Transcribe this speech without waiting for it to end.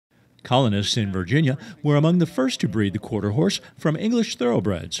Colonists in Virginia were among the first to breed the quarter horse from English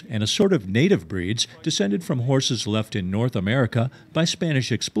thoroughbreds and a sort of native breeds descended from horses left in North America by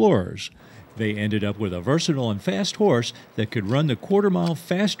Spanish explorers. They ended up with a versatile and fast horse that could run the quarter mile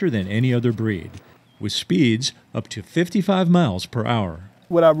faster than any other breed, with speeds up to 55 miles per hour.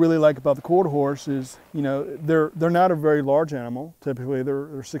 What I really like about the quarter horse is, they're not a very large animal. Typically,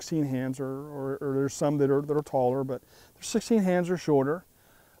 they're 16 hands, or there's some that are taller, but they're 16 hands or shorter.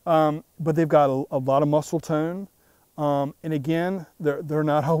 But they've got a lot of muscle tone, and again, they're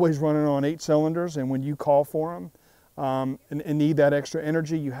not always running on 8 cylinders. And when you call for them and need that extra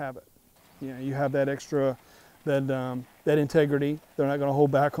energy, you have it. You have that extra, that integrity. They're not going to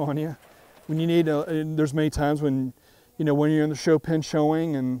hold back on you. When you need, there's many times when when you're in the show pen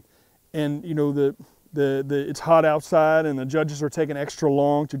showing and it's hot outside and the judges are taking extra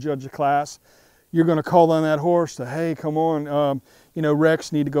long to judge the class, you're going to call on that horse to, hey, come on,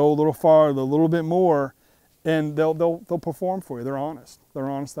 Rex, need to go a little farther, a little bit more, and they'll perform for you. They're honest. They're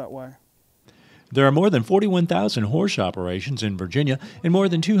honest that way. There are more than 41,000 horse operations in Virginia and more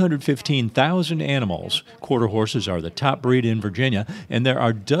than 215,000 animals. Quarter horses are the top breed in Virginia, and there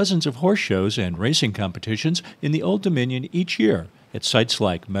are dozens of horse shows and racing competitions in the Old Dominion each year at sites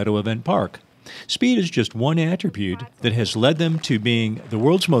like Meadow Event Park. Speed is just one attribute that has led them to being the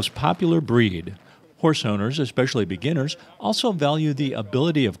world's most popular breed. Horse owners, especially beginners, also value the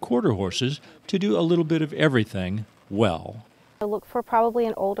ability of quarter horses to do a little bit of everything well. I look for probably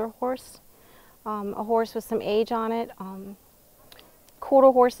an older horse. A horse with some age on it.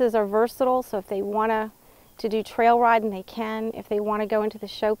 Quarter horses are versatile, so if they want to do trail riding, they can. If they want to go into the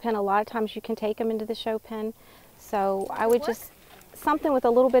show pen, a lot of times you can take them into the show pen. So I would just, something with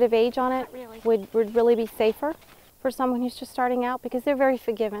a little bit of age on it would really be safer for someone who's just starting out, because they're very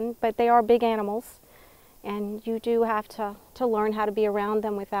forgiving, but they are big animals, and you do have to learn how to be around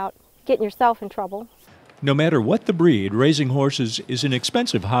them without getting yourself in trouble. No matter what the breed, raising horses is an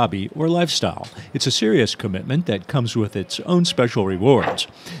expensive hobby or lifestyle. It's a serious commitment that comes with its own special rewards.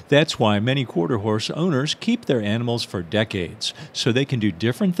 That's why many quarter horse owners keep their animals for decades, so they can do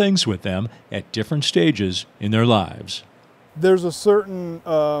different things with them at different stages in their lives. There's a certain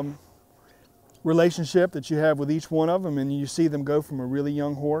relationship that you have with each one of them, and you see them go from a really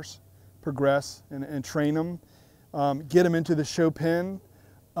young horse, progress and train them, get them into the show pen,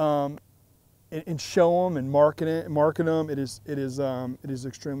 and show them and market them. It is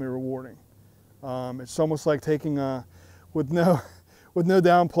extremely rewarding. It's almost like taking with no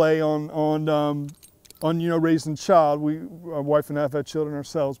downplay on raising a child. Our wife and I have had children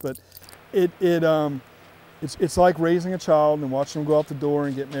ourselves, but it's like raising a child and watching them go out the door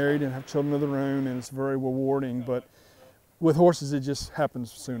and get married and have children of their own, and it's very rewarding. But with horses, it just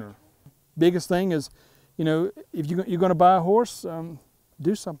happens sooner. Biggest thing is, if you're going to buy a horse,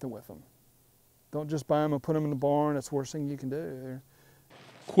 do something with them. Don't just buy them and put them in the barn. That's the worst thing you can do.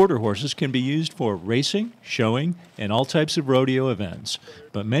 Quarter horses can be used for racing, showing, and all types of rodeo events,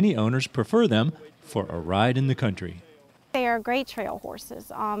 but many owners prefer them for a ride in the country. They are great trail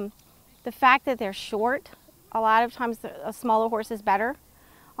horses. The fact that they're short, a lot of times a smaller horse is better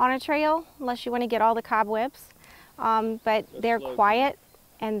on a trail, unless you want to get all the cobwebs. But they're quiet,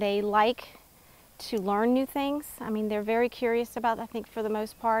 and they like to learn new things. I mean, they're very curious about, I think, for the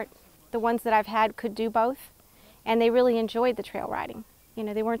most part. The ones that I've had could do both, and they really enjoyed the trail riding.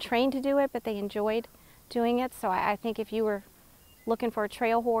 They weren't trained to do it, but they enjoyed doing it. So I think if you were looking for a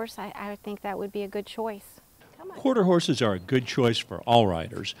trail horse, I think that would be a good choice. Quarter horses are a good choice for all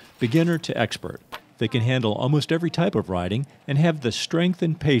riders, beginner to expert. They can handle almost every type of riding and have the strength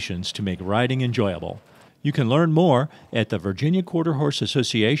and patience to make riding enjoyable. You can learn more at the Virginia Quarter Horse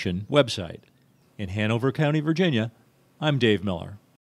Association website. In Hanover County, Virginia, I'm Dave Miller.